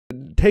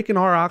taking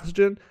our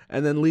oxygen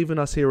and then leaving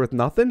us here with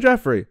nothing,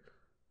 Jeffrey.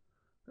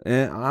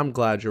 And I'm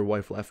glad your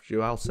wife left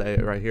you. I'll say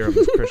it right here on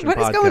this Christian podcast.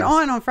 What is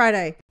going on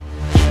Friday?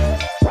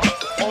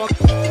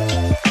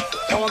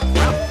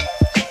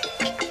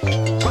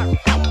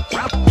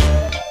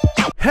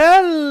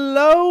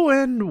 Hello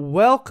and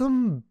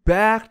welcome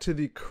back to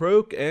the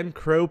Croak and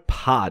Crow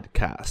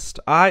podcast.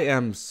 I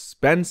am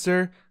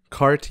Spencer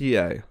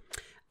Cartier.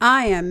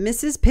 I am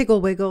Mrs.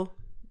 Pigglewiggle.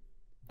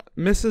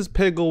 Mrs.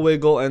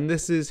 Pigglewiggle, and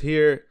this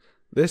here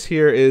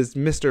is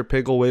Mr.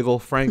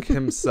 Pigglewiggle, Frank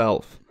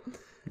himself.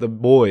 The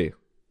boy,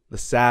 the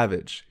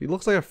savage. He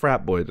looks like a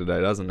frat boy today,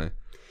 doesn't he?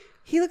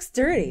 He looks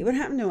dirty. What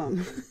happened to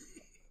him?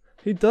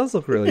 He does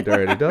look really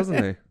dirty,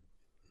 doesn't he?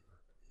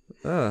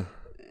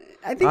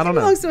 I think he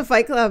belongs to a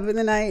fight club in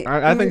the night.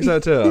 I think so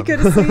too. He could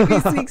have he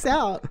sneaks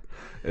out.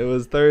 It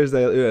was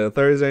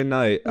Thursday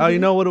night. Oh, you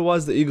know what it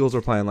was? The Eagles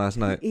were playing last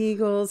night.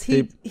 Eagles.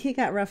 He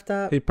got roughed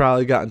up. He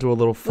probably got into a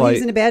little fight. Well, he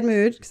was in a bad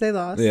mood because they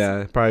lost.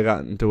 Yeah, probably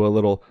got into a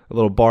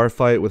little bar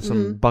fight with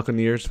some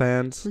Buccaneers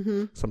fans,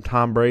 some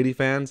Tom Brady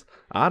fans.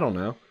 I don't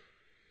know.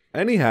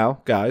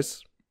 Anyhow,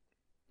 guys,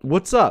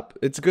 what's up?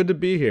 It's good to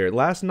be here.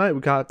 Yesterday we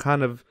got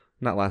kind of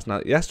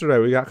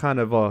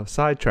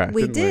sidetracked.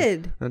 We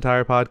did. The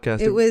entire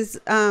podcast. It was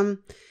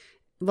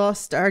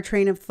lost our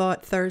train of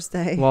thought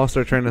Thursday.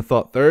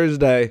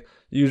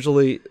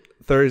 Usually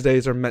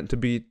Thursdays are meant to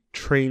be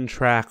train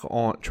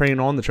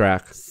on the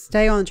track.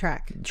 Stay on the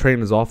track. Train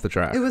is off the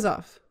track. It was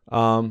off.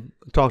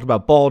 Talked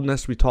about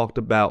baldness. We talked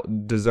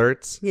about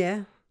desserts.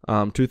 Yeah.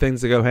 Two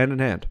things that go hand in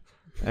hand.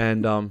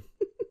 And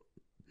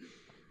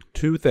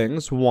two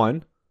things.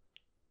 One,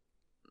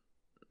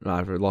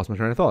 I've lost my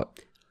train of thought.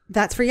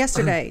 That's for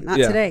yesterday, not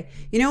today.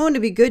 You know what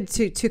would be good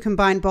to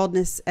combine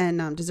baldness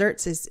and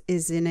desserts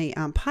is in a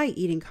pie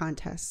eating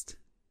contest.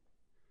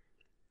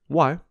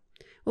 Why?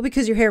 Well,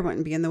 because your hair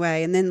wouldn't be in the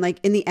way, and then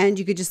like in the end,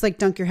 you could just like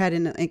dunk your head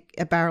in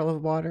a barrel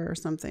of water or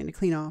something to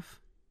clean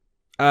off.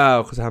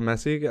 Oh, because how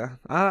messy you get.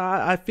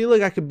 I feel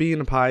like I could be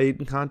in a pie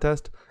eating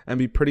contest and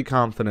be pretty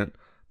confident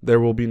there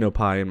will be no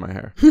pie in my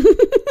hair.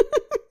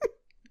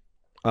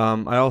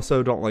 I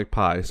also don't like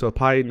pie, so a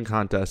pie eating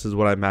contest is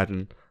what I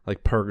imagine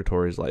like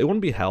purgatory is like. It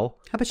wouldn't be hell.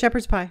 How about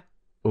shepherd's pie?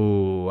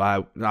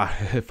 Oh,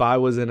 if I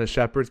was in a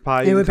shepherd's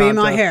pie, it would be in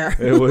my hair.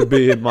 It would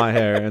be in my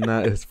hair, and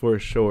that is for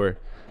sure.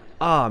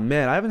 Ah,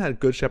 man, I haven't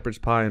had good shepherd's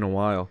pie in a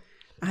while.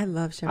 I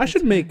love shepherd's pie. I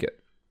should make it.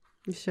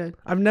 You should.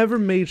 I've never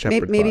made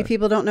shepherd's pie. Maybe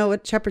people don't know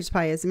what shepherd's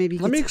pie is. Maybe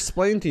let me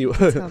explain to you.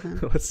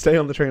 Let's stay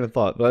on the train of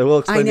thought, but I will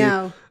explain. I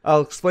know.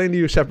 I'll explain to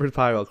you shepherd's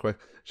pie real quick.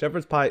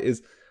 Shepherd's pie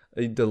is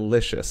a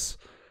delicious,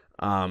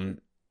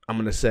 I'm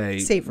going to say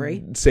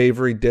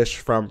savory dish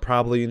from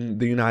probably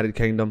the United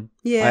Kingdom.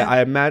 Yeah.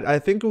 I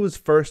think it was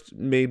first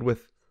made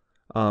with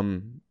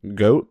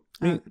goat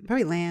meat.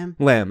 Probably lamb.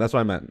 Lamb, that's what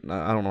I meant.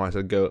 I don't know why I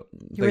said goat.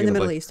 You're in the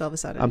Middle East all of a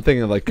sudden. I'm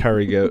thinking of like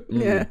curry goat.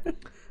 Yeah.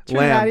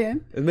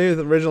 Lamb. It made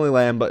with originally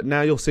lamb, but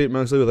now you'll see it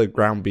mostly with like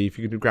ground beef.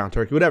 You can do ground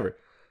turkey, whatever.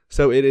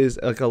 So it is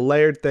like a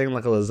layered thing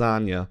like a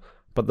lasagna,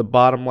 but the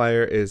bottom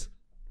layer is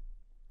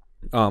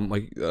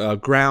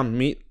ground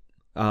meat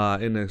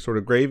in a sort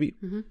of gravy.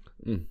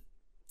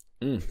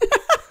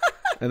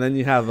 And then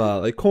you have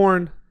like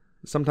corn.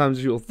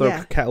 Sometimes you'll throw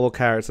little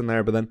carrots in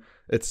there, but then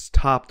it's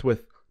topped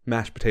with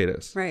mashed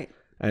potatoes. Right.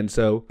 And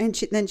so then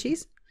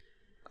cheese.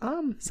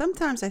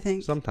 Sometimes I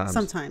think.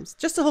 Sometimes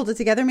just to hold it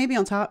together, maybe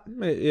on top.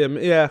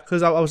 Yeah.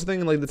 Because I was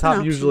thinking like the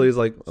top usually is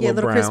like a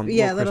little brown,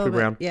 crispy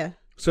brown. Yeah.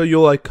 So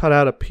you'll like cut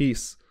out a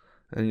piece,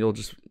 and you'll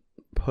just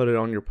put it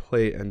on your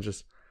plate and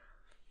just.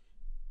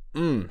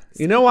 You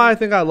know why I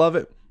think I love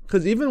it?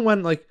 Because even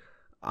when like.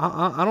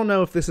 I don't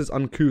know if this is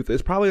uncouth.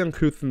 It's probably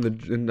uncouth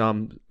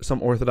in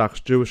some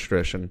Orthodox Jewish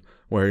tradition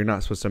where you're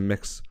not supposed to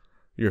mix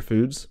your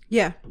foods.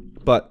 Yeah.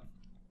 But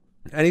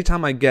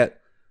anytime I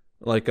get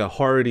like a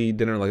hearty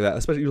dinner like that,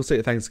 especially you'll say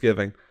at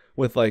Thanksgiving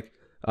with like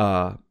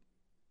mashed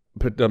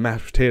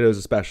potatoes,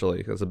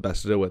 especially that's the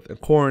best to do with,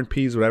 and corn,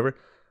 peas, whatever.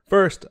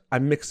 First, I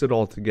mix it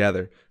all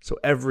together, so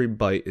every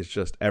bite is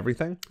just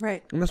everything.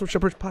 Right. And that's what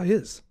shepherd's pie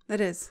is. It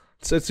is.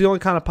 So it's the only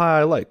kind of pie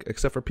I like,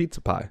 except for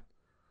pizza pie.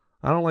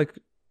 I don't like.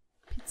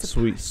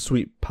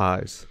 Sweet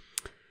pies.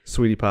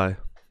 Sweetie pie.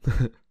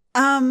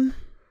 I'm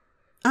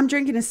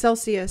drinking a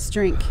Celsius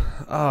drink.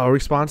 Oh, are we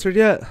sponsored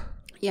yet?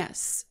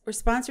 Yes. We're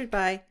sponsored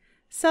by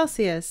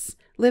Celsius.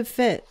 Live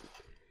fit.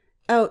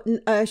 Oh,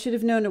 I should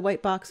have known a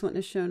white box wouldn't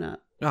have shown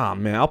up. Oh,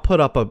 man. I'll put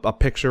up a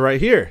picture right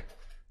here.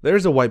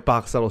 There's a white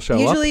box that'll show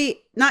up.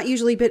 Not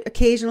usually, but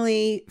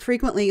occasionally,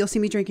 frequently, you'll see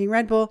me drinking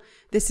Red Bull.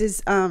 This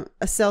is a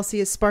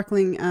Celsius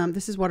sparkling.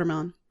 This is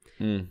watermelon.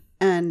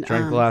 And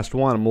drank the last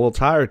one. I'm a little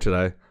tired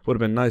today. Would have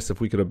been nice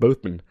if we could have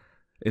both been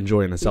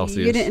enjoying the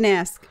Celsius. You didn't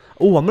ask.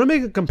 Oh, I'm going to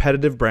make a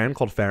competitive brand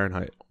called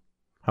Fahrenheit.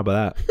 How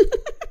about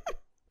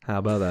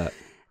that?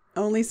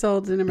 Only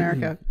sold in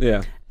America.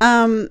 Yeah.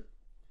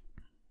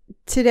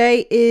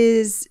 Today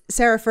is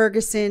Sarah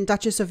Ferguson,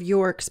 Duchess of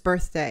York's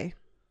birthday.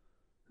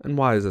 And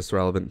why is this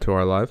relevant to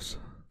our lives?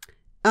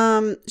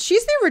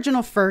 She's the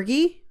original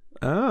Fergie.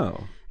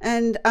 Oh.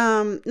 And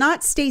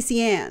not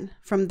Stacey Ann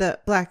from the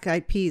Black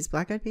Eyed Peas.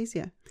 Black Eyed Peas,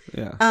 yeah.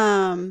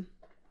 Yeah.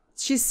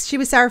 She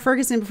was Sarah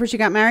Ferguson before she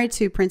got married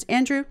to Prince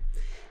Andrew.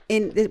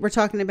 We're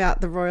talking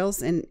about the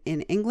royals in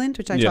England,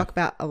 which I talk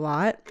about a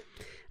lot.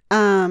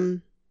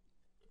 And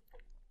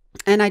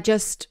I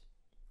just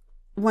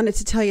wanted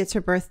to tell you it's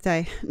her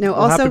birthday. No,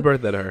 well, also happy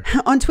birthday to her.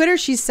 On Twitter,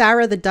 she's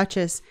Sarah the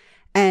Duchess,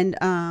 and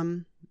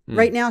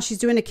right now she's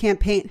doing a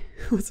campaign.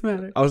 What's the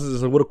matter? I was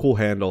just like, what a cool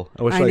handle.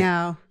 I wish I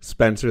know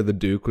Spencer the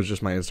Duke was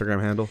just my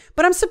Instagram handle.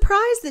 But I'm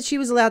surprised that she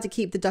was allowed to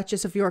keep the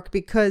Duchess of York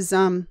because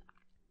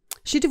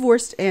she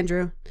divorced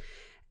Andrew.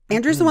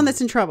 Andrew's the one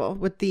that's in trouble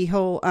with the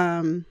whole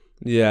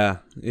what's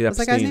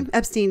that guy's name?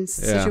 Epstein's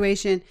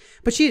situation.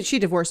 But she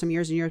divorced him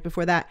years and years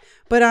before that.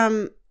 But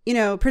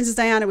Princess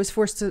Diana was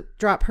forced to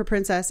drop her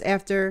princess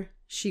after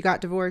she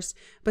got divorced.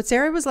 But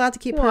Sarah was allowed to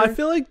keep her. I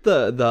feel like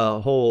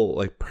the whole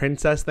like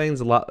princess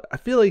thing's a lot. I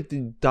feel like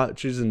the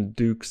duchess and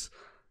dukes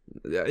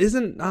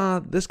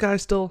isn't this guy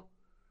still,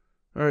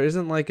 or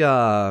isn't like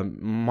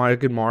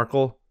Meghan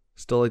Markle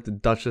still like the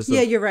Duchess of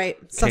you're right.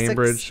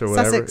 Cambridge Sussex. or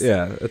whatever. Sussex.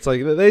 Yeah, it's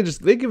like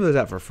they give us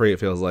that for free. It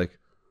feels like.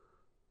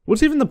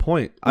 What's even the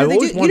point? No, I've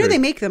always wondered. They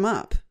make them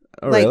up.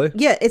 Oh, really?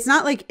 Yeah, it's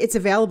not like it's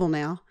available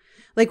now.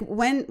 Like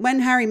when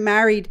Harry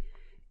married,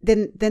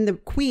 then the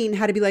Queen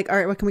had to be like, all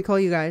right, what can we call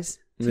you guys?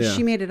 So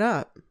she made it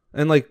up.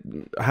 And like,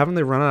 haven't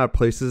they run out of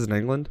places in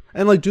England?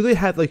 And like, do they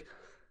have like,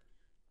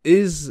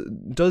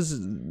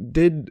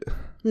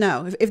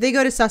 No, if they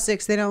go to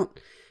Sussex, they don't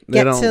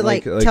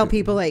tell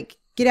people like,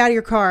 get out of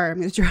your car, I'm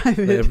going to drive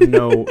it. They have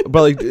no,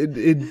 but like,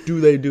 do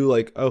they do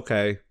like,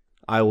 okay,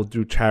 I will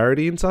do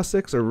charity in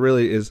Sussex, or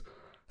really is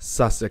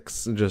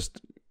Sussex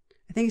just?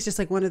 I think it's just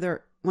like one of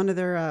their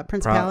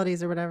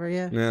principalities or whatever.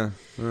 Yeah.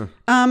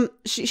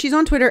 She's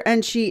on Twitter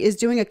and she is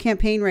doing a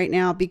campaign right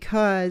now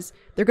because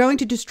they're going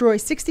to destroy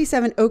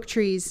 67 oak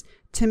trees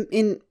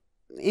in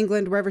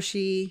England, wherever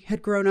she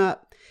had grown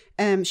up.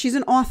 She's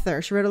an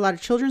author. She wrote a lot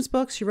of children's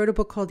books. She wrote a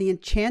book called The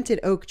Enchanted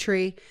Oak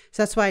Tree.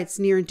 So that's why it's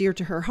near and dear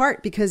to her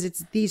heart, because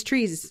it's these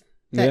trees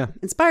that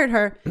inspired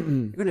her. You're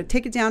going to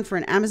take it down for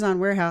an Amazon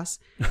warehouse.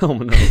 Oh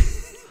no.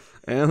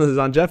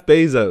 Amazon, Jeff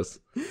Bezos.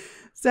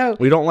 So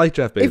we don't like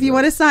Jeff Bezos. If you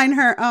want to sign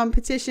her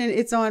petition,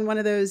 it's on one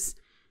of those,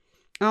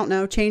 I don't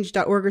know,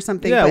 change.org or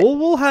something. Yeah,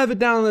 we'll have it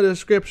down in the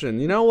description.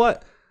 You know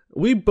what?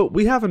 We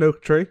have an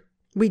oak tree.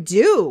 We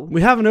do.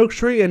 We have an oak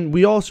tree, and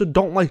we also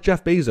don't like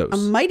Jeff Bezos. A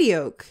mighty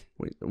oak.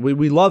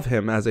 We love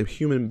him as a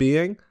human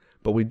being,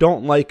 but we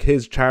don't like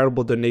his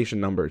charitable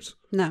donation numbers.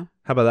 No.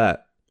 How about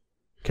that?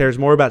 Cares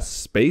more about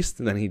space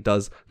than he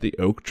does the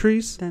oak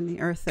trees. Than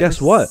the earth that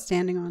Guess we're what?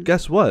 Standing on.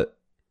 Guess what?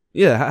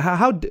 Yeah,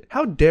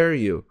 how dare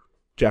you,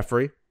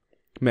 Jeffrey?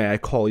 May I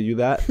call you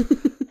that?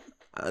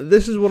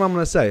 This is what I'm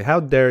going to say. How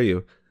dare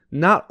you?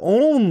 Not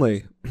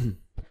only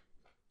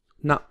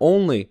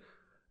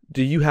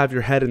do you have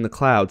your head in the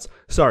clouds,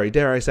 sorry,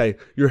 dare I say,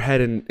 your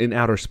head in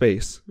outer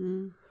space,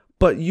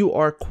 but you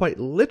are quite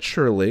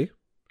literally,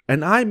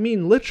 and I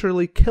mean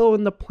literally,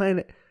 killing the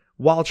planet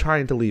while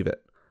trying to leave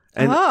it.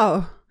 And,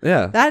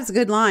 yeah. That's a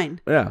good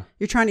line. Yeah.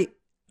 You're trying to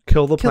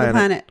kill the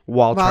planet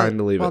while trying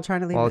to leave it. While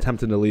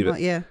attempting to leave it.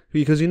 Yeah.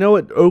 Because you know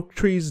what oak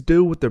trees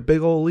do with their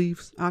big old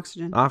leaves?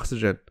 Oxygen.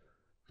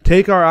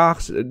 Taking our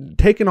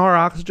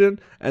oxygen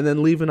and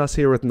then leaving us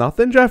here with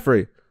nothing,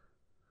 Jeffrey.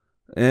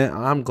 And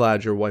I'm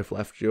glad your wife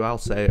left you. I'll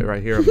say it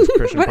right here on this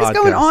Christian podcast.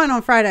 What is going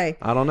on Friday?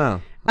 I don't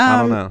know.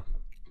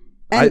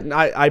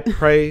 I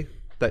pray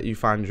that you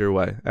find your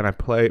way, and I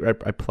pray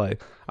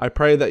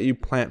that you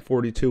plant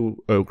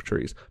 42 oak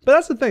trees. But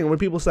that's the thing when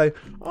people say,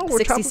 "Oh, we're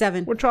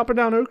 67. We're chopping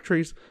down oak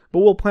trees, but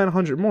we'll plant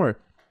 100 more."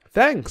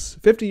 Thanks.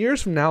 50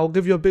 years from now, I'll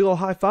give you a big old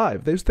high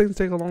five. These things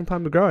take a long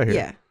time to grow out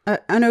here. Yeah,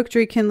 an oak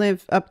tree can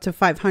live up to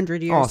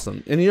 500 years.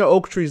 Awesome. And you know,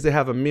 oak trees, they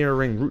have a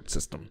mirroring root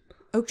system.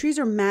 Oak trees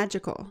are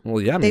magical.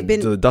 Well, yeah,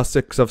 the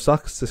Sussex of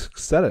Sussex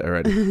said it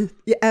already.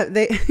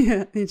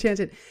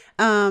 Enchanted.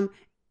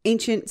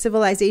 Ancient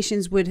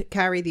civilizations would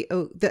carry the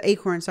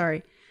acorn,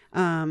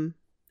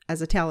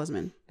 as a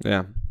talisman.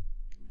 Yeah.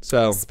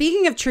 So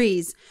speaking of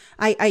trees,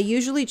 I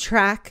usually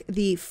track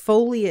the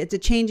foliage, the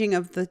changing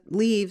of the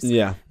leaves.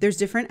 Yeah. There's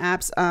different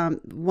apps.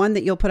 One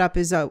that you'll put up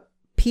is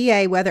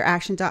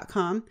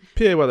paweatheraction.com.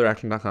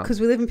 paweatheraction.com. Because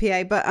we live in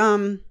PA. But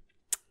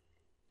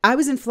I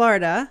was in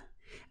Florida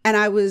and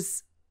I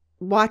was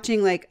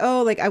watching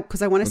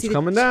because I want to see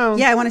coming down.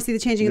 Yeah, I want to see the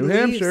changing of the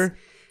Hampshire.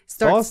 leaves.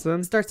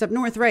 Boston starts up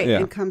north, right? Yeah.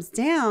 And comes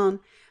down.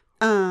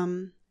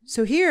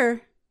 So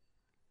here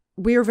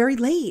we are very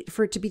late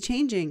for it to be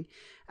changing.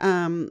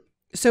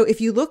 So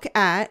if you look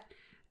at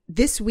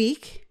this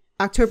week,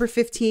 October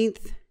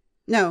 15th,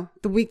 no,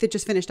 the week that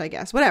just finished, I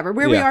guess, whatever,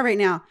 where we are right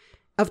now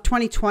of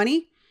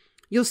 2020,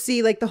 you'll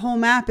see like the whole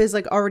map is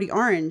like already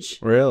orange.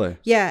 Really?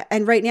 Yeah.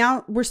 And right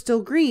now we're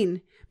still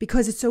green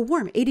because it's so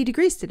warm, 80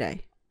 degrees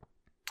today.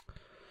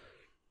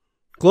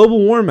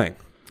 Global warming.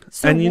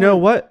 So and you know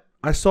what?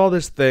 I saw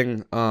this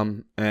thing,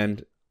 and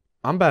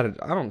I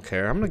don't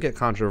care. I'm going to get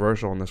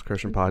controversial on this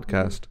Christian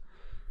podcast.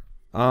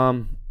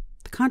 The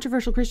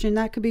controversial Christian,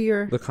 that could be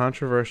your... The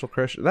controversial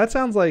Christian. That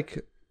sounds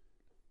like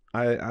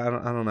I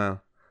don't know.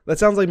 That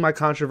sounds like my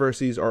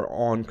controversies are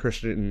on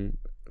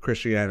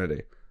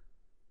Christianity.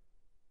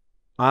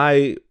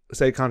 I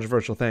say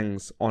controversial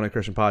things on a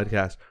Christian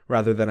podcast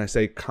rather than I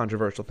say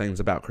controversial things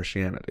about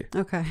Christianity.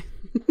 Okay.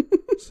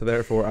 So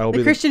therefore, I will be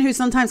the Christian who's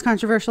sometimes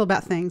controversial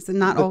about things and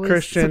not always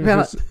Christian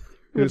about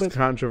who's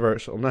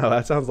controversial. No,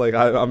 that sounds like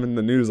I'm in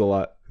the news a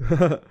lot.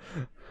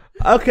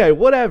 Okay,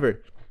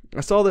 whatever.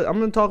 I saw that. I'm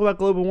going to talk about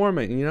global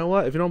warming. And you know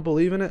what? If you don't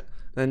believe in it,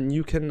 then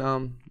you can.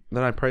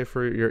 Then I pray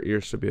for your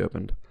ears to be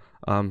opened.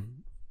 I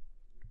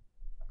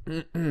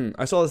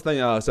saw this thing.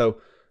 So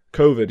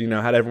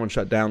COVID, had everyone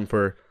shut down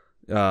for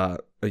a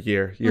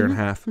year and a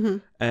half,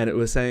 and it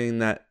was saying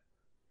that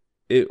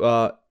it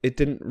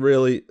didn't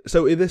really.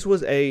 So this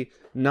was a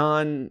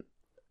non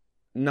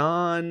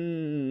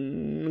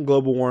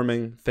global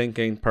warming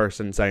thinking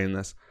person saying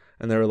this,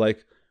 and they were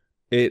like,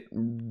 it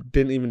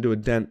didn't even do a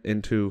dent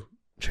into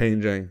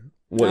changing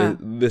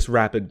this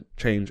rapid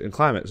change in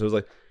climate. So it was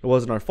like, it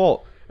wasn't our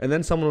fault. And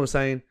then someone was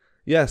saying,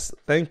 yes,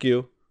 thank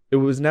you. It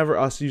was never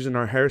us using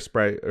our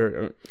hairspray,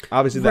 or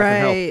obviously that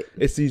can help.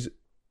 It's these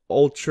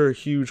ultra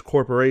huge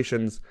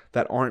corporations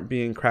that aren't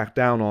being cracked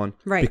down on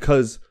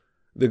because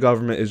the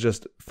government is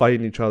just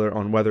fighting each other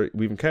on whether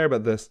we even care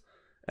about this.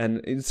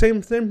 And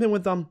same thing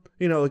with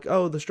like,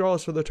 oh, the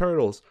straws for the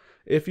turtles.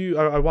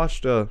 I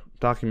watched a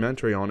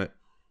documentary on it,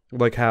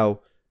 like how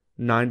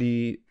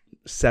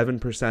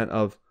 97%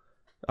 of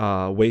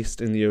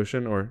waste in the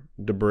ocean or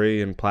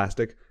debris and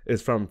plastic is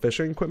from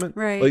fishing equipment,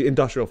 like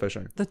industrial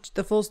fishing.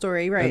 The full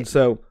story, right? And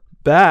so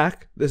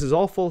this is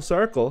all full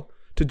circle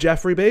to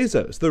Jeffrey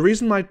Bezos. The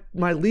reason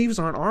my leaves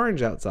aren't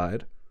orange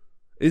outside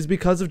is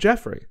because of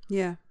Jeffrey.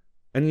 Yeah.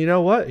 And you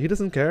know what? He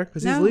doesn't care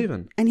because he's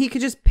leaving. And he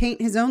could just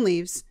paint his own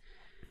leaves.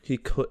 He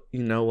could.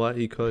 You know what?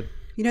 He could.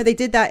 They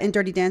did that in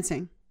Dirty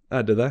Dancing.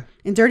 Did they?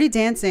 In Dirty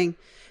Dancing,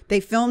 they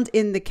filmed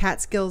in the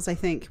Catskills, I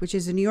think, which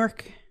is in New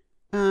York,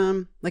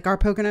 like our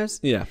Poconos.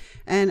 Yeah.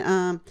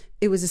 And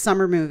it was a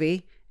summer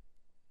movie,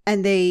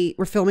 and they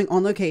were filming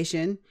on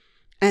location,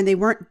 and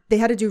they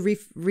had to do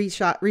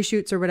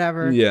reshoots or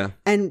whatever. Yeah.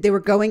 And they were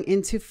going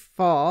into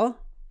fall,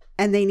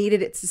 and they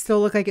needed it to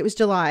still look like it was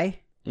July.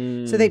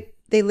 So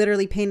they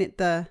literally painted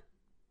the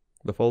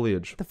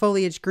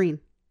foliage green.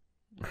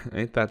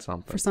 Ain't that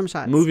something? For some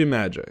shots. Movie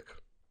magic.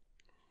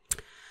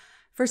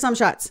 For some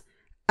shots.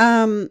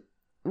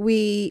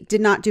 We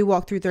did not do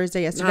Walk Through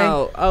Thursday yesterday.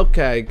 No,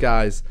 okay,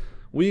 guys.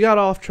 We got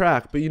off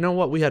track, but you know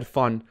what? We had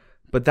fun.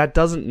 But that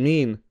doesn't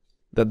mean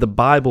that the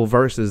Bible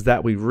verses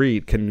that we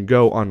read can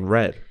go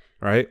unread,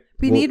 right?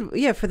 We need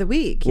for the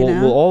week,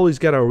 We'll always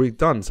get our week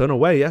done. So in a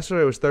way,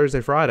 yesterday was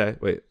Thursday, Friday.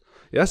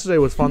 Yesterday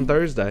was Fun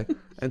Thursday,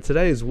 and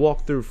today is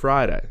Walk Through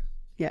Friday.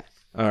 Yeah.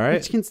 All right.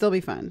 Which can still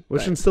be fun.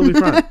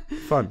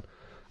 Fun.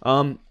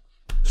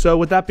 So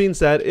with that being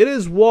said, it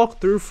is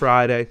Walk Through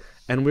Friday,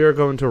 and we are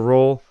going to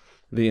roll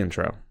the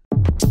intro.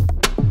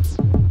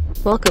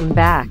 Welcome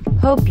back.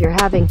 Hope you're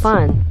having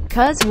fun,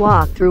 'cause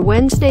Walk Through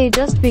Wednesday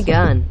just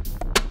begun.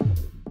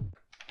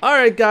 All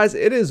right, guys,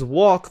 it is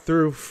Walk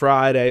Through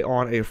Friday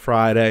on a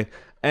Friday,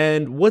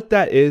 and what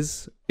that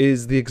is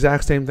the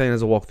exact same thing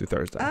as a Walk Through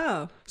Thursday.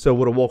 Oh. So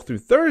what a Walk Through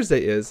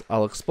Thursday is,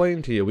 I'll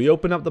explain to you. We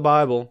open up the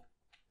Bible.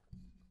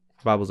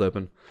 Bible's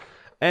open.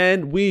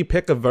 And we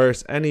pick a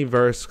verse, any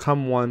verse,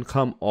 come one,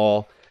 come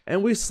all,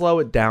 and we slow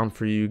it down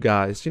for you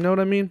guys. You know what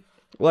I mean?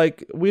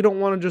 Like, we don't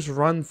want to just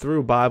run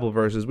through Bible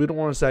verses. We don't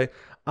want to say,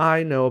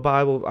 I know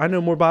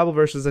more Bible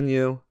verses than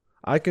you.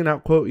 I can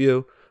outquote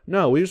you.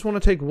 No, we just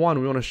want to take one.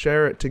 We want to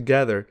share it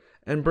together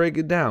and break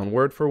it down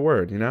word for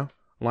word,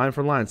 line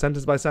for line,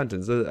 sentence by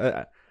sentence.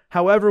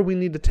 However we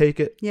need to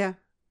take it. Yeah.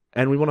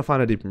 And we want to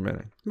find a deeper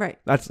meaning. Right.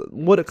 That's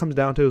what it comes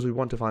down to, is we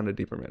want to find a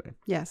deeper meaning.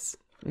 Yes.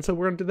 And so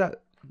we're going to do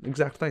that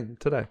exact thing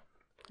today.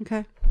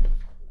 Okay.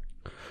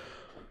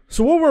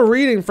 So what we're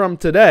reading from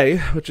today,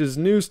 which is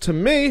news to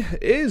me,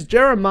 is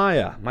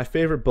Jeremiah, my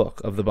favorite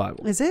book of the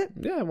Bible. Is it?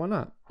 Yeah, why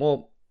not?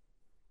 Well,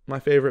 my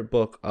favorite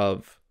book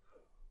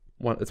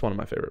it's one of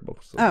my favorite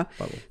books. Oh,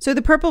 Bible. So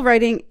the purple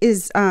writing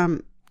is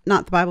not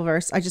the Bible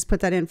verse. I just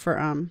put that in for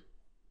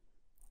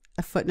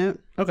a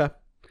footnote. Okay.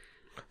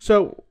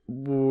 So,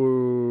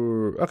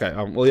 okay.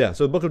 Well, yeah.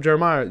 So the book of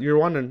Jeremiah, you're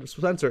wondering,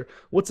 Spencer,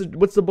 what's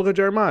the book of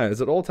Jeremiah?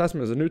 Is it Old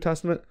Testament? Is it New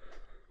Testament?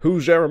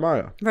 Who's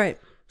Jeremiah? Right.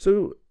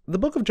 So the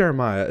book of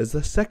Jeremiah is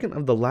the second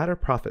of the latter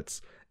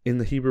prophets in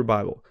the Hebrew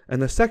Bible,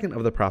 and the second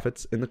of the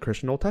prophets in the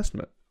Christian Old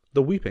Testament,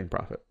 the weeping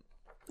prophet.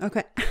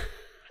 Okay.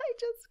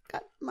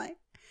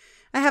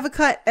 I have a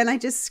cut, and I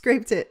just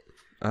scraped it.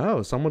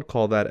 Oh, some would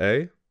call that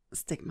a?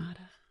 Stigmata.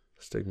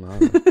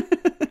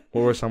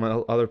 Or some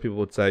other people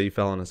would say you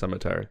fell in a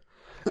cemetery.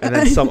 And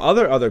then some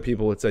other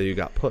people would say you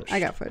got pushed. I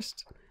got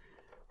pushed.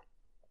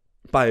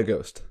 By a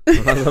ghost.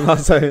 I'm not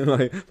saying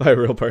like by a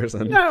real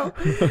person. No,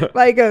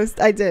 by a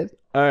ghost. I did.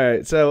 All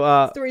right,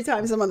 so 3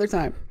 times some other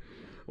time.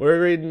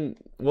 We're reading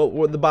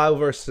what the Bible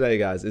verse today,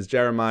 guys, is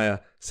Jeremiah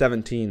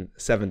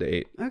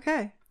 17:7-8.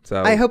 Okay.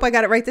 So I hope I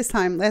got it right this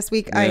time. Last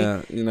week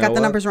I got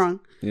the numbers wrong.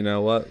 You know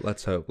what?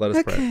 Let's hope. Let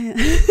us pray.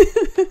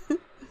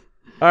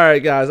 All right,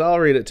 guys, I'll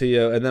read it to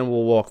you, and then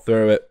we'll walk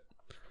through it.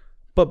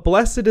 But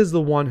blessed is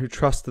the one who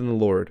trusts in the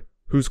Lord,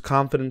 whose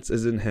confidence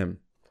is in him.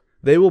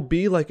 They will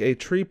be like a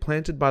tree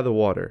planted by the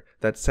water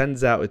that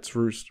sends out its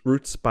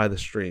roots by the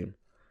stream.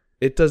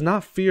 It does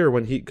not fear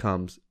when heat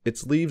comes.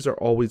 Its leaves are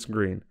always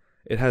green.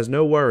 It has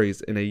no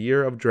worries in a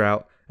year of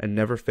drought and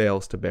never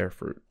fails to bear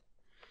fruit.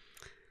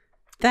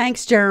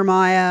 Thanks,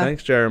 Jeremiah.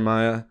 Thanks,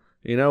 Jeremiah.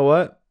 You know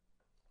what?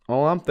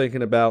 All I'm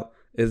thinking about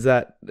is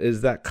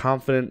that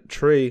confident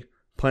tree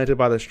planted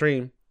by the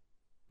stream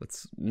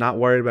that's not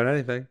worried about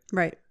anything.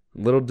 Right.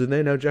 Little do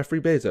they know Jeffrey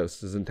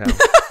Bezos is in town.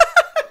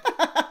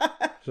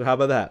 So how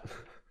about that?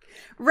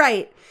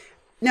 Right.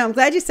 No, I'm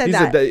glad you said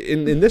that.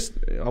 In this,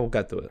 I'll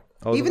get to it.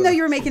 Even though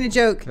you were making a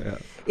joke. Yeah.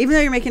 Even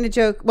though you're making a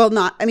joke. Well,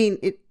 not. I mean,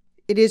 it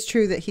is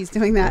true that he's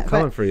doing that. I'm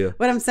coming for you.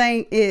 What I'm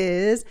saying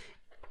is,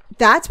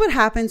 that's what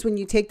happens when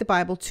you take the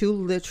Bible too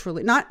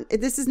literally.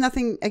 This is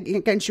nothing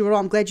against you at all.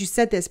 I'm glad you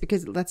said this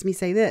because it lets me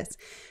say this.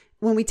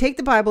 When we take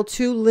the Bible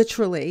too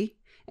literally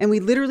and we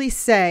literally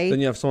say... Then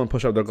you have someone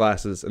push up their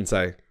glasses and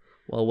say,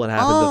 well, what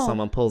happens if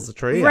someone pulls the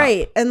tree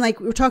right. up? And like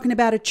we're talking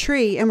about a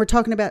tree and we're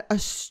talking about a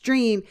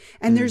stream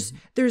and there's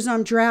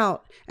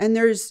drought and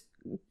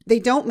they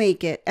don't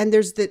make it and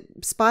there's the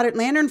spotted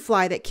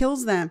lanternfly that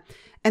kills them.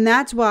 And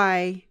that's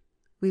why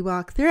we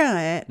walk through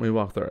it.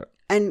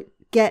 And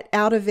get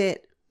out of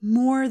it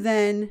more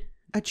than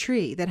a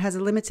tree that has a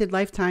limited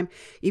lifetime,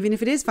 even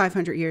if it is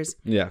 500 years.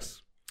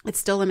 Yes. It's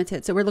still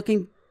limited. So we're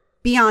looking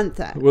beyond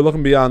that. We're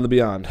looking beyond the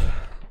beyond.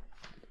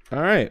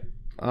 All right.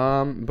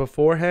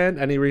 Beforehand,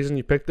 any reason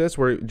you picked this?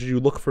 Did you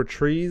look for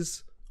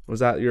trees? Was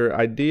that your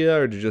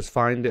idea, or did you just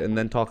find it and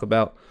then talk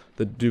about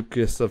the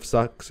Duchess of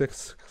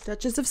Sussex?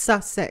 Duchess of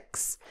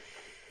Sussex.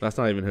 That's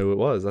not even who it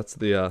was. That's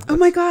the... oh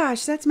my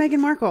gosh, that's Meghan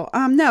Markle.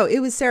 No, it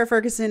was Sarah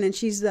Ferguson, and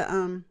she's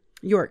the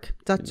York,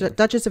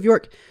 Duchess of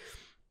York.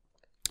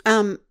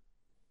 The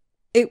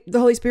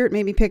Holy Spirit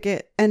made me pick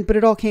it, but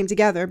it all came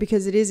together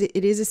because it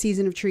is a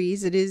season of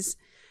trees. It is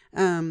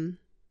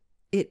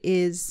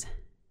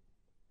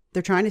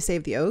they're trying to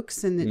save the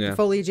oaks, and the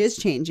foliage is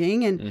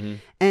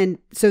changing, and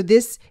so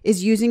this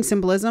is using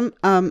symbolism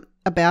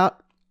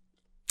about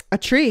a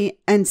tree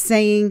and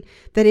saying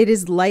that it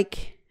is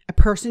like a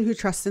person who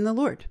trusts in the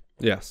Lord.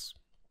 Yes.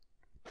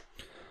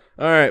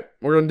 All right,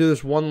 we're gonna do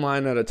this one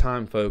line at a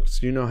time,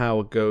 folks. You know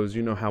how it goes.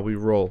 You know how we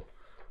roll.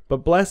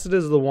 But blessed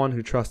is the one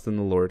who trusts in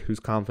the Lord, whose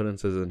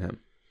confidence is in him.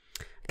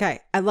 Okay,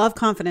 I love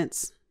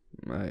confidence.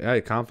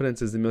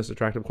 Confidence is the most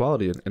attractive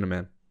quality in a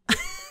man.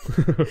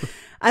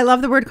 I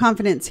love the word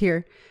confidence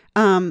here.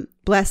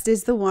 Blessed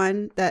is the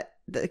one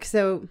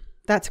so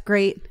that's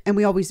great. And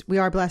we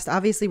are blessed.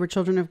 Obviously, we're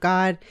children of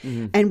God,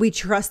 and we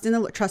trust in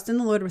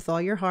the Lord with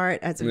all your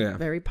heart. That's a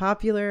very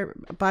popular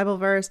Bible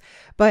verse,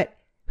 but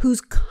whose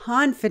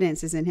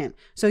confidence is in him.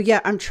 So yeah,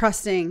 I'm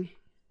trusting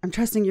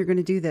you're going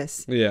to do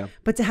this. Yeah.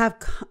 But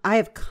I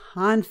have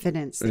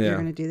confidence that you're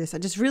going to do this. I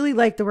just really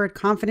like the word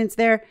confidence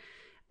there.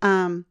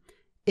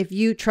 If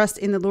you trust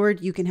in the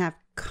Lord, you can have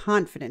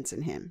confidence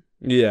in him.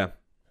 Yeah.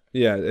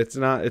 Yeah. It's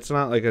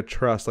not like a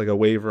trust, like a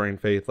wavering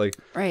faith. Like,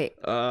 right.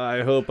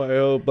 I hope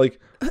like,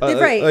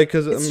 right. Like,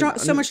 cause it's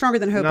so much stronger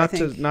than hope. I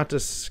think. Not to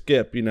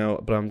skip,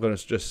 but I'm going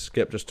to just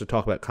skip just to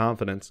talk about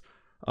confidence.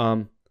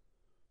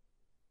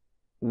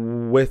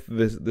 With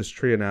this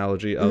tree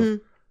analogy of,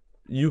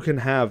 you can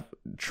have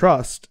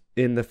trust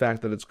in the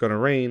fact that it's going to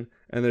rain,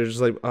 and they're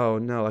just like, oh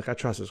no, like I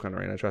trust it's going to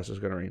rain. I trust it's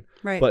going to rain.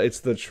 Right. But it's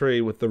the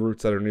tree with the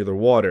roots that are near the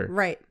water.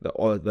 Right. That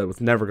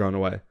was never going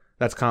away.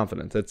 That's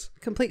confidence. It's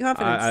complete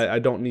confidence. I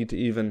don't need to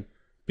even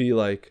be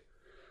like,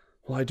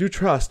 well, I do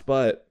trust,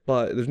 but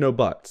there's no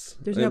buts.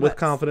 With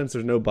confidence,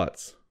 there's no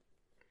buts.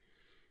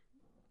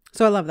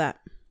 So I love that.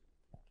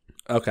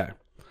 Okay.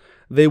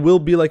 They will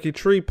be like a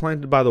tree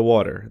planted by the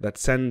water that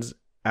sends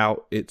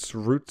out its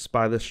roots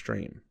by the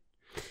stream.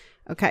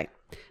 Okay.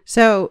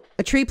 So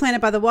a tree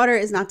planted by the water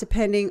is not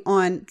depending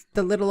on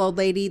the little old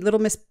lady, little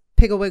Miss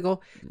Piggle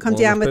Wiggle, come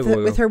down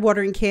with her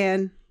watering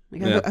can.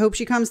 Like, I hope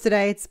she comes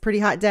today. It's a pretty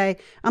hot day.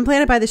 I'm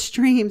planted by the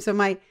stream, so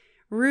my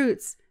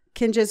roots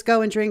can just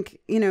go and drink,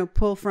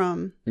 pull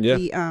from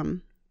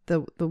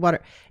the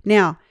water.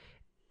 Now,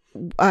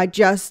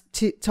 just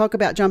to talk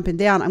about jumping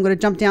down, I'm going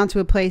to jump down to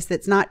a place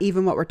that's not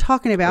even what we're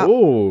talking about.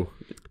 Oh.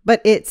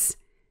 But it's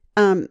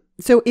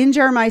so in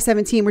Jeremiah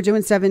 17, we're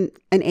doing 7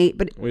 and 8.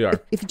 But we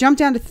are. If you jump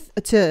down to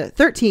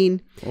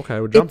 13, okay,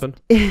 we're jumping.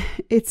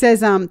 It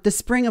says the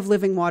spring of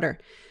living water.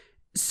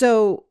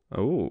 So,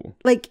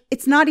 like,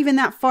 it's not even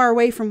that far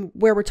away from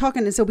where we're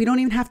talking, and so we don't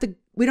even have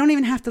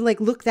to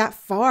like look that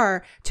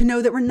far to know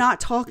that we're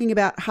not talking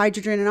about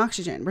hydrogen and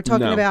oxygen. We're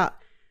talking about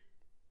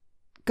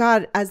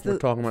God as the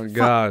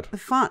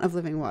font of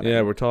living water.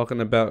 Yeah, we're talking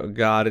about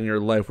God in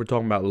your life. We're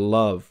talking about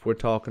love. We're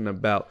talking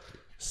about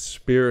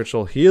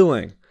spiritual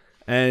healing,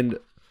 and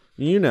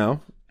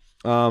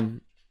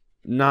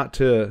not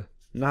to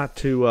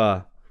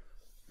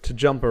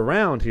jump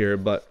around here,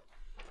 but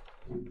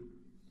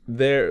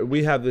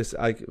we have this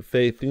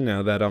faith,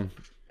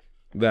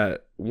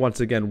 that once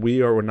again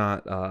we're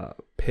not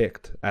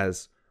picked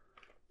as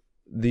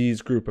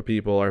these group of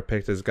people are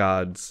picked as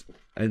gods,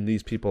 and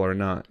these people are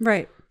not.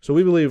 Right. So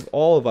we believe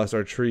all of us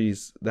are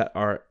trees that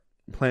are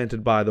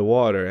planted by the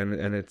water,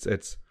 and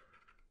it's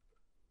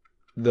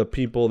the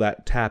people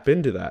that tap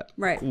into that,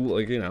 right?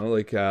 Like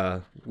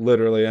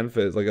literally and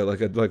like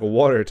a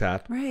water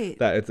tap, right?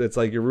 That it's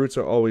like your roots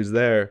are always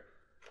there.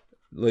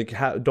 Like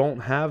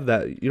don't have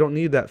that. You don't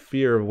need that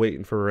fear of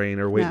waiting for rain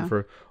or waiting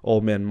for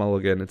Old Man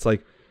Mulligan. It's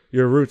like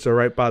your roots are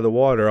right by the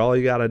water. All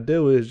you gotta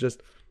do is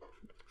just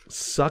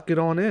suck it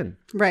on in,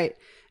 right?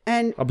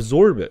 And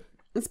absorb it.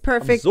 It's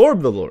perfect.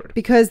 Absorb the Lord.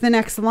 Because the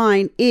next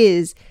line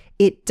is,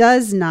 it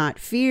does not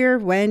fear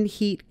when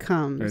heat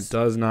comes. It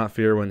does not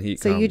fear when heat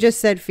comes. So you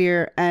just said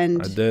fear,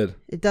 and I did.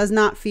 It does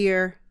not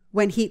fear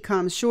when heat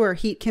comes. Sure,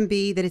 heat can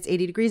be that it's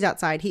 80 degrees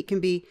outside. Heat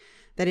can be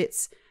that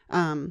it's,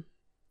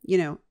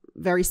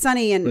 very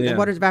sunny and the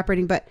water's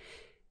evaporating. But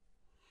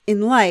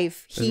in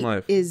life,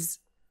 heat is,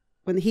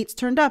 when the heat's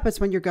turned up, it's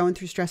when you're going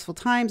through stressful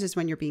times. It's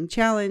when you're being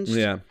challenged.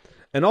 Yeah.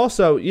 And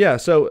also,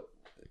 so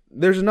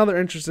there's another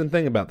interesting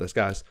thing about this,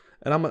 guys.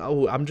 And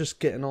I'm just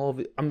getting all of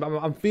the,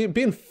 I'm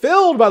being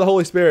filled by the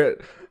Holy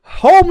Spirit.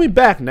 Hold me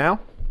back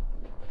now.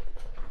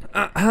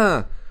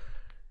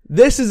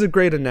 This is a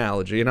great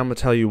analogy, and I'm going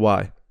to tell you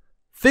why.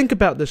 Think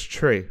about this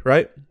tree,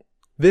 right?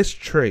 This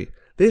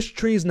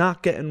tree's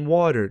not getting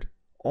watered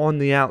on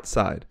the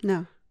outside.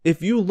 No.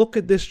 If you look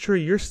at this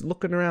tree, you're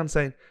looking around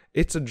saying,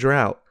 it's a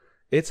drought.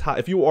 It's hot.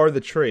 If you are the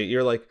tree,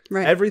 you're like,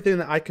 everything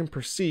that I can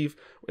perceive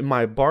in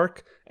my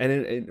bark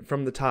and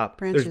from the top,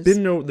 branches.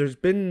 There's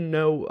been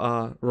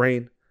no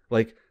rain.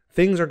 Like,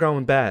 things are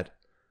going bad.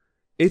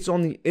 It's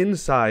on the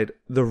inside,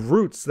 the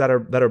roots that are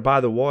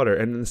by the water,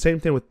 and the same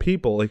thing with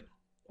people. Like,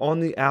 on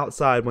the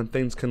outside, when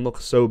things can look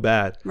so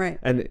bad, right?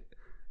 And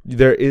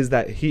there is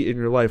that heat in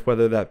your life,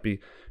 whether that be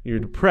you're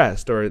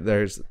depressed or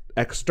there's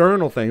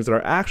external things that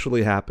are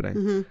actually happening.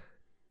 Mm-hmm.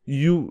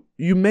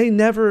 You may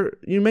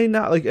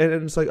not like, and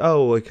it's like,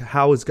 oh, like,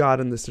 how is God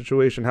in this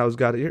situation? How is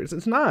God here?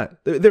 It's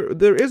not.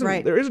 There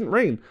isn't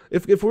rain.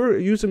 If we're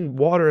using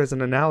water as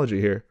an analogy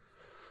here,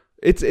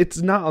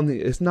 it's not on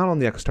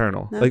the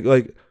external. No.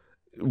 Like,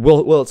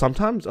 well,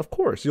 sometimes, of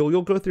course,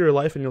 you'll go through your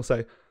life and you'll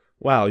say,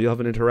 wow, you'll have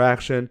an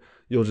interaction.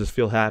 You'll just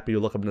feel happy.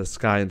 You'll look up in the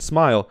sky and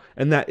smile,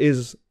 and that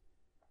is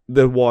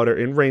the water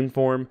in rain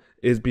form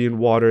is being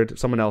watered.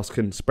 Someone else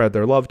can spread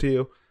their love to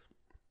you.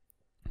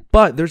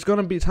 But there's going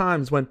to be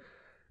times when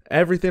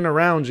everything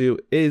around you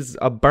is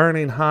a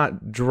burning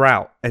hot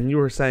drought, and you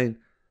are saying,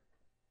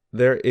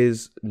 there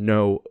is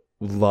no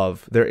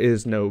love, there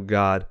is no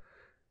God,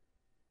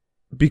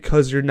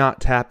 because you're not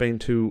tapping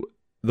to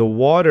the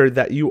water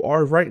that you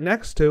are right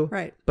next to,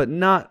 right? But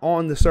not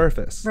on the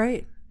surface.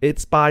 Right.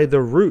 It's by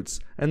the roots,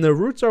 and the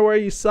roots are where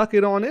you suck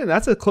it on in.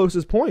 That's the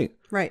closest point.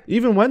 Right.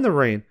 Even when the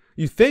rain,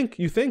 you think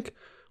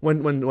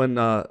when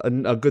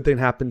a good thing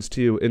happens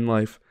to you in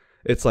life,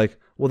 it's like,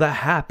 well, that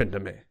happened to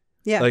me.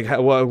 Yeah. Like,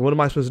 what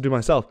am I supposed to do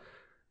myself?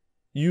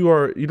 You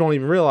don't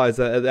even realize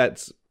that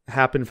that's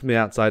happened from the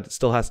outside. It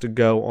still has to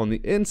go on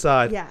the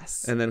inside.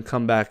 Yes. And then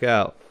come back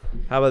out.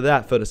 How about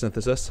that,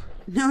 photosynthesis?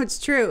 No, it's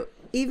true.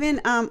 Even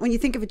when you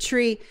think of a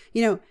tree,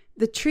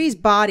 the tree's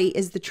body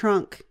is the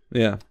trunk.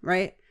 Yeah.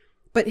 Right.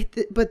 But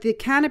the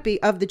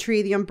canopy of the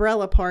tree, the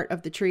umbrella part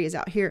of the tree is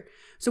out here.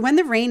 So when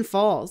the rain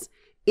falls,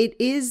 it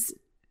is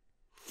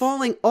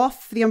falling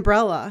off the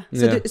umbrella.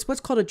 So it's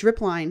what's called a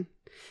drip line.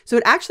 So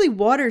it actually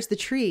waters the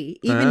tree,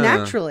 even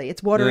naturally.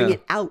 It's watering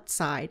it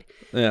outside.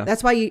 Yeah.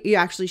 That's why you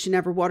actually should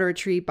never water a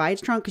tree by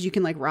its trunk, because you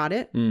can rot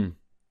it. Mm.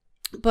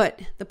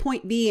 But the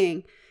point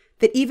being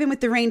that even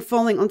with the rain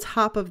falling on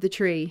top of the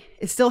tree,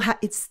 it still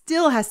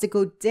has to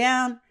go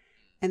down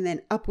and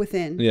then up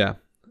within. Yeah.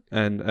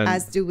 And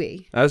as do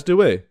we.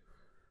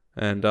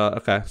 And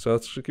okay, so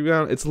let's keep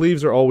going. Its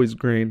leaves are always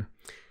green.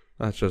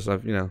 That's just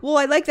Well,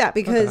 I like that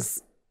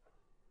because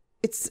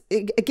it's,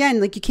 again,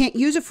 like, you can't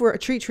use it for a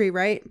tree,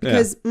 right?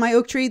 Because my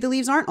oak tree, the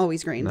leaves aren't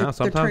always green. No,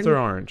 sometimes they're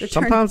orange.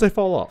 Sometimes they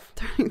fall off.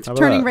 It's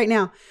turning right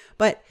now.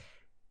 But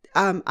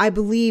I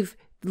believe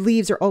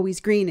leaves are always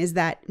green. Is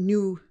that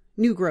new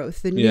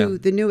growth, the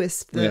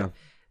newest,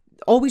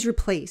 always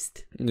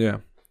replaced. Yeah.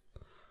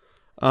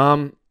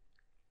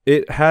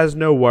 It has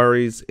no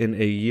worries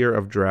in a year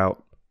of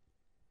drought,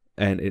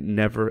 and it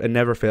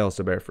never fails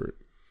to bear fruit.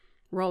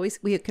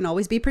 We can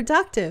always be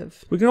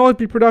productive. We can always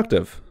be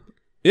productive.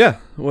 Yeah.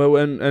 Well,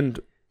 and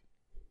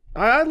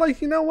I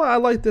like, I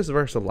like this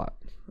verse a lot.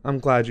 I'm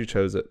glad you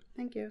chose it.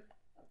 Thank you.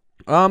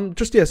 So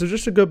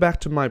just to go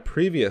back to my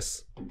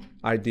previous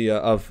idea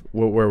of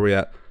where we're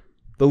at.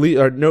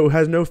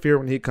 Has no fear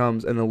when heat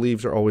comes, and the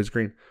leaves are always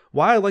green.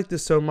 Why I like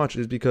this so much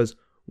is because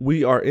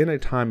we are in a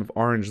time of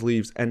orange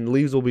leaves, and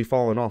leaves will be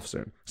falling off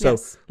soon. So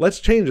let's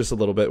change this a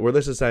little bit, where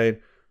this is saying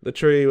the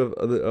tree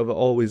of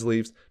always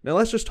leaves. Now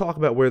let's just talk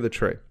about where the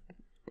tree,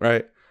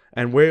 right?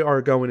 And we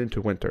are going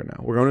into winter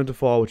now. We're going into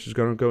fall, which is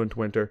going to go into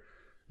winter.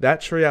 That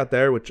tree out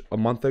there, which a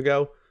month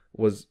ago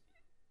was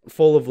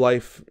full of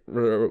life,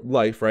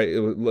 right?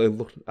 It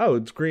looked,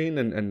 it's green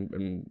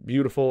and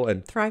beautiful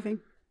and thriving.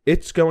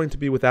 It's going to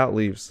be without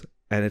leaves,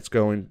 and it's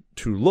going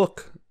to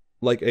look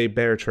like a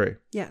bare tree.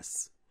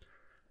 Yes.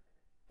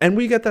 And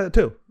we get that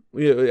too.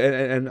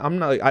 and I'm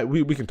not like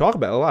we can talk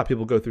about, a lot of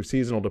people go through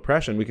seasonal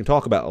depression. We can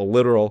talk about a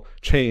literal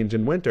change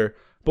in winter,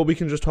 but we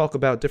can just talk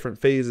about different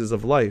phases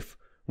of life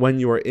when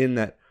you are in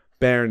that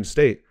barren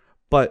state.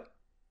 But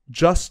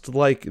just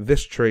like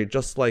this tree,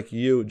 just like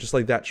you, just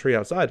like that tree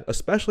outside,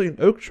 especially an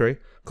oak tree,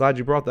 glad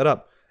you brought that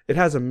up, it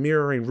has a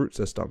mirroring root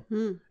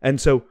system. And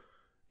so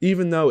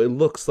even though it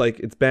looks like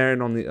it's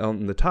barren on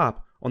the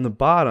top, on the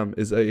bottom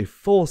is a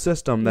full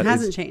system that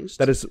hasn't changed,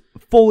 that is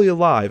fully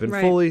alive and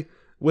fully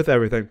with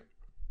everything.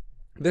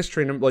 This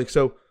tree, like,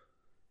 so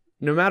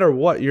no matter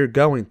what you're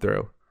going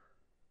through,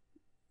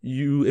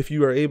 if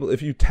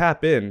you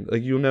tap in,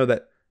 like, you'll know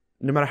that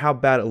no matter how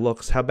bad it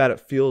looks, how bad it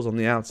feels on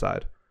the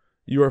outside,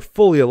 you are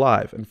fully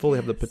alive and fully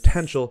have the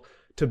potential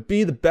to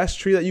be the best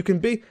tree that you can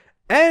be.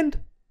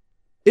 And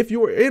if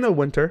you are in a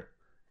winter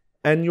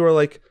and you're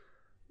like,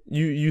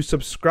 you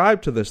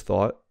subscribe to this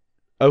thought,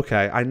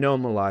 okay, I know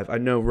I'm alive. I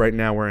know right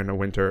now we're in a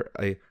winter,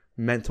 a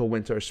mental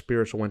winter, a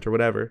spiritual winter,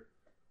 whatever.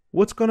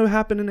 What's going to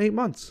happen in 8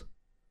 months?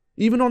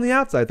 Even on the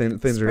outside,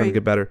 things are going to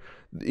get better.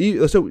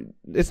 So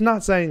it's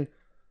not saying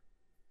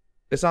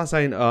it's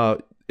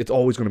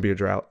always going to be a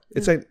drought.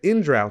 It's saying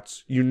in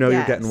droughts, you're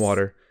getting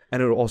water,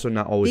 and it'll also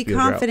not always be a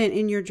drought. Be confident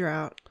in your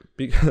drought.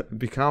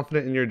 Be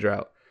confident in your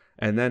drought,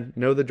 and then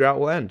know the drought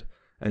will end,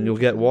 and you'll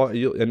get water.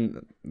 And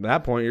at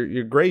that point,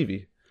 you're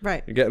gravy.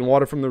 Right. You're getting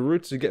water from the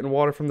roots. You're getting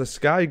water from the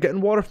sky. You're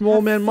getting water from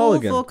Old Man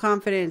Mulligan. Full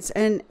confidence,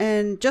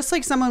 and just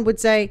like someone would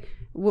say,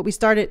 what we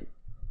started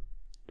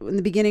in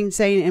the beginning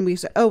saying, and we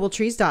said, oh, well,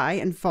 trees die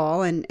and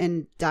fall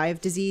and die of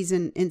disease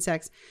and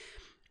insects.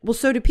 Well,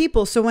 so do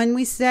people. So when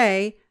we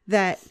say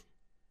that,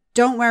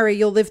 don't worry,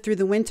 you'll live through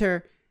the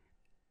winter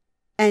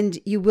and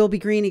you will be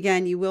green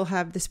again, you will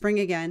have the spring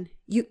again,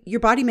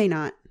 your body may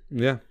not.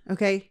 Yeah.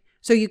 Okay.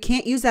 So you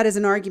can't use that as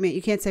an argument.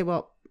 You can't say,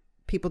 well,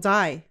 people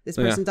die. This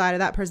person died, or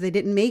that person, they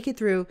didn't make it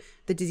through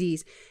the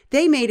disease.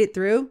 They made it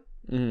through.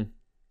 Mm-hmm.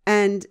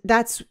 And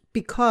that's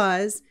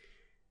because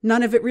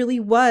none of it really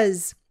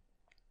was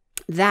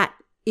that,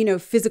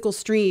 physical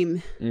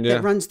stream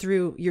that runs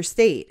through your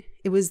state.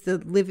 It was the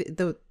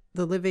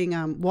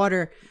living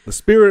water. The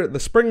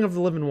spring of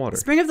the living water.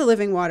 Spring of the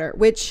living water,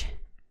 which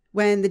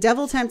when the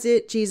devil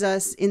tempted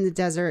Jesus in the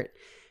desert,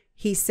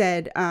 he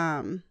said,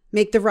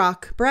 make the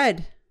rock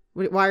bread.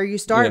 Why are you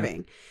starving?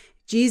 Yeah.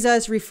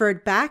 Jesus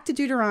referred back to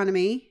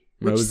Deuteronomy,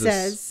 which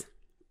says,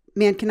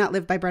 man cannot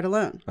live by bread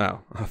alone. Oh,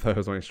 I thought it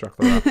was when he struck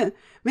the rock.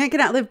 Man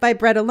cannot live by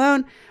bread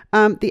alone,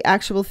 the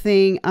actual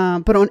thing,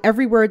 but on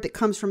every word that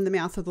comes from the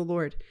mouth of the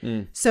Lord.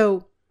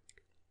 So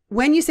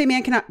when you say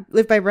man cannot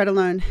live by bread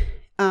alone,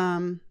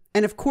 and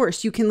of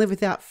course you can live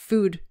without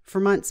food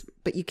for months,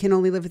 but you can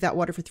only live without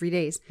water for 3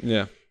 days.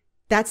 Yeah.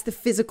 That's the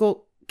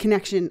physical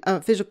connection,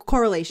 physical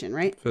correlation,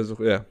 right?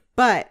 Physical, yeah.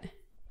 But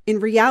in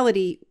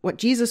reality, what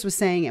Jesus was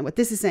saying and what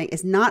this is saying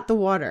is not the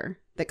water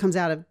that comes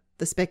out of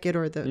the spigot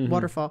or the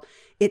waterfall.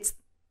 It's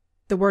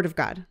the word of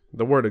God.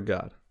 The word of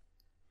God.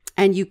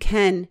 And you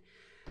can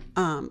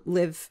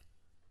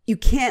you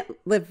can't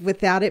live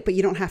without it, but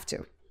you don't have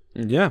to.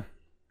 Yeah.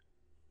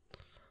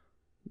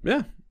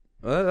 Yeah.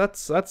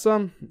 That's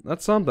something.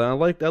 I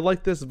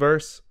like this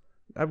verse.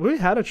 Have we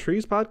had a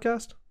trees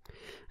podcast?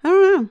 I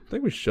don't know. I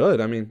think we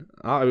should. I mean,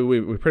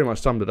 we pretty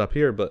much summed it up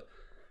here, but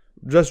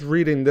just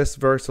reading this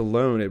verse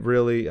alone, it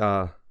really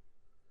like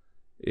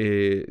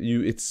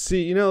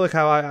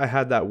how I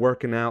had that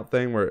working out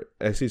thing where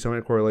I see so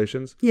many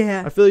correlations.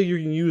 Yeah. I feel like you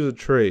can use a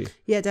tree.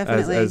 Yeah,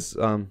 definitely. As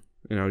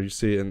you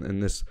see in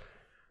this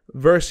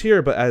verse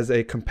here, but as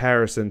a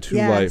comparison to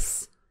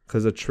life,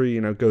 because a tree,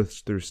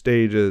 goes through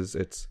stages.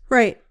 It's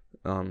right.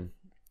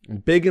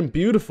 Big and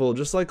beautiful,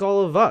 just like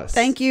all of us.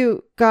 Thank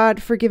you,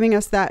 God, for giving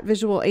us that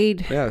visual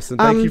aid. Yes, and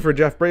thank you for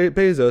Jeff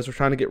Bezos for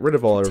trying to get rid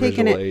of all our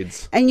visual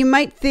aids. And you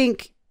might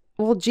think,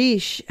 well,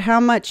 geesh,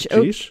 how much?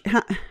 Geesh?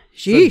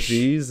 Sheesh.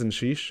 G's and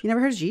sheesh. You never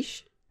heard of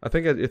geesh? I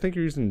think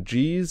you're using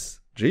G's.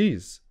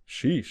 Sheesh.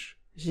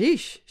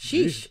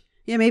 Sheesh.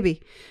 Yeah,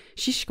 maybe.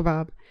 Shish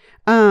kebab.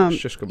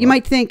 Shish kebab. You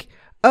might think,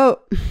 oh,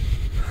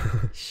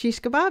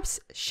 shish kebabs?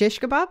 Shish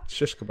kebab?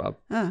 Shish kebab.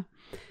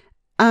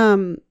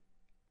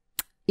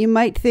 You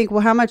might think,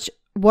 well, how much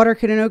water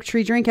can an oak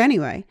tree drink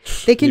anyway?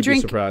 They can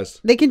drink. Be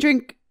surprised. They can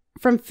drink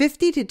from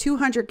 50 to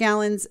 200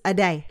 gallons a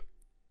day.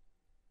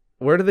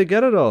 Where do they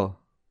get it all?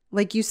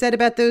 Like you said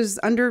about those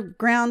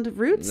underground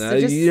roots.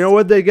 You know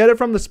what? They get it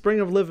from the spring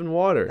of living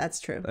water. That's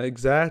true.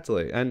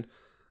 Exactly. And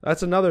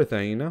that's another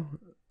thing,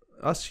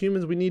 Us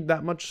humans, we need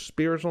that much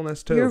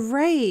spiritualness too. You're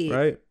right.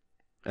 Right?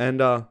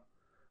 And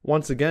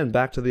once again,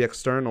 back to the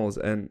externals.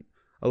 And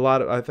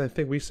I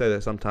think we say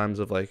that sometimes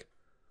of like,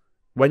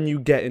 when you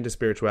get into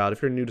spirituality,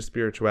 if you're new to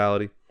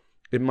spirituality,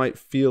 it might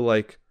feel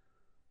like,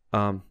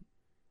 how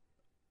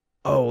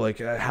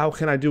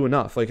can I do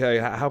enough? Like,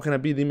 how can I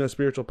be the most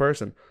spiritual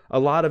person? A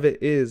lot of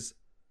it is,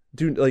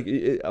 you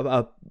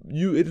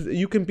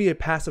can be a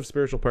passive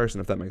spiritual person,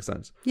 if that makes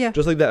sense. Yeah.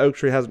 Just like that oak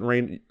tree hasn't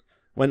rained.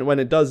 When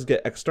it does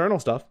get external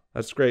stuff,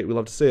 that's great. We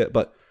love to see it.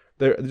 But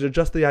they're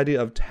just the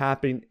idea of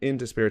tapping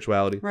into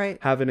spirituality, right?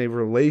 Having a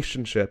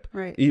relationship,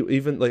 right?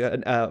 Even like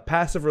a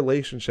passive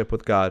relationship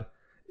with God,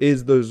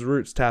 is those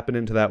roots tapping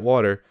into that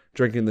water,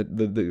 drinking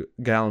the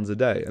gallons a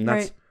day. And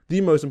that's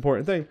the most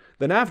important thing.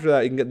 Then after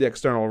that, you can get the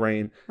external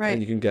rain,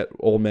 and you can get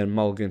Old Man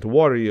Mulligan to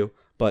water you.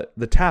 But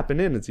the tapping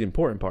in is the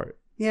important part.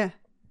 Yeah.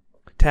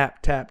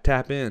 Tap, tap,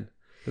 tap in.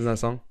 Isn't that a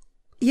song?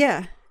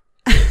 Yeah.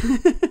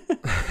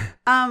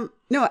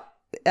 No,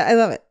 I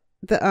love it.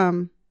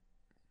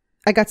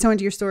 I got so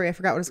into your story, I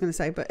forgot what I was going to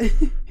say, but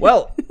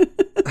well,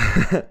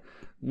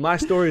 my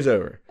story's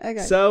over.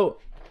 Okay. So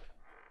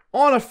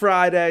on a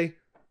Friday,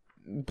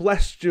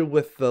 blessed you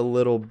with a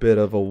little bit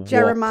of a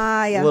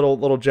Jeremiah,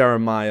 little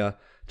Jeremiah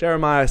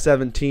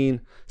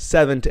 17,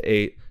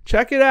 7-8.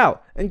 Check it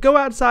out and go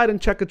outside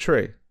and check a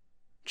tree.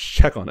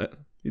 Check on it.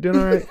 You doing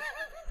all right?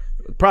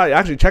 Probably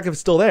actually check if it's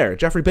still there.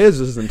 Jeffrey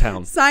Bezos is in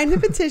town. Sign the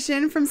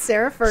petition from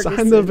Sarah Ferguson.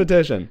 Sign the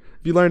petition.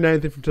 If you learned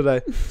anything from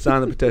today,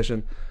 sign the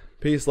petition.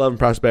 Peace, love, and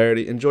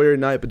prosperity. Enjoy your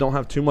night, but don't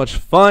have too much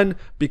fun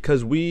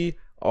because we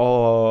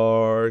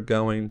are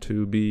going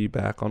to be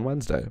back on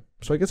Wednesday.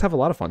 So I guess have a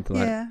lot of fun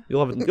tonight. Yeah.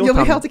 You'll be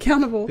held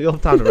accountable. You'll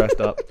have time to rest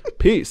up.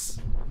 Peace.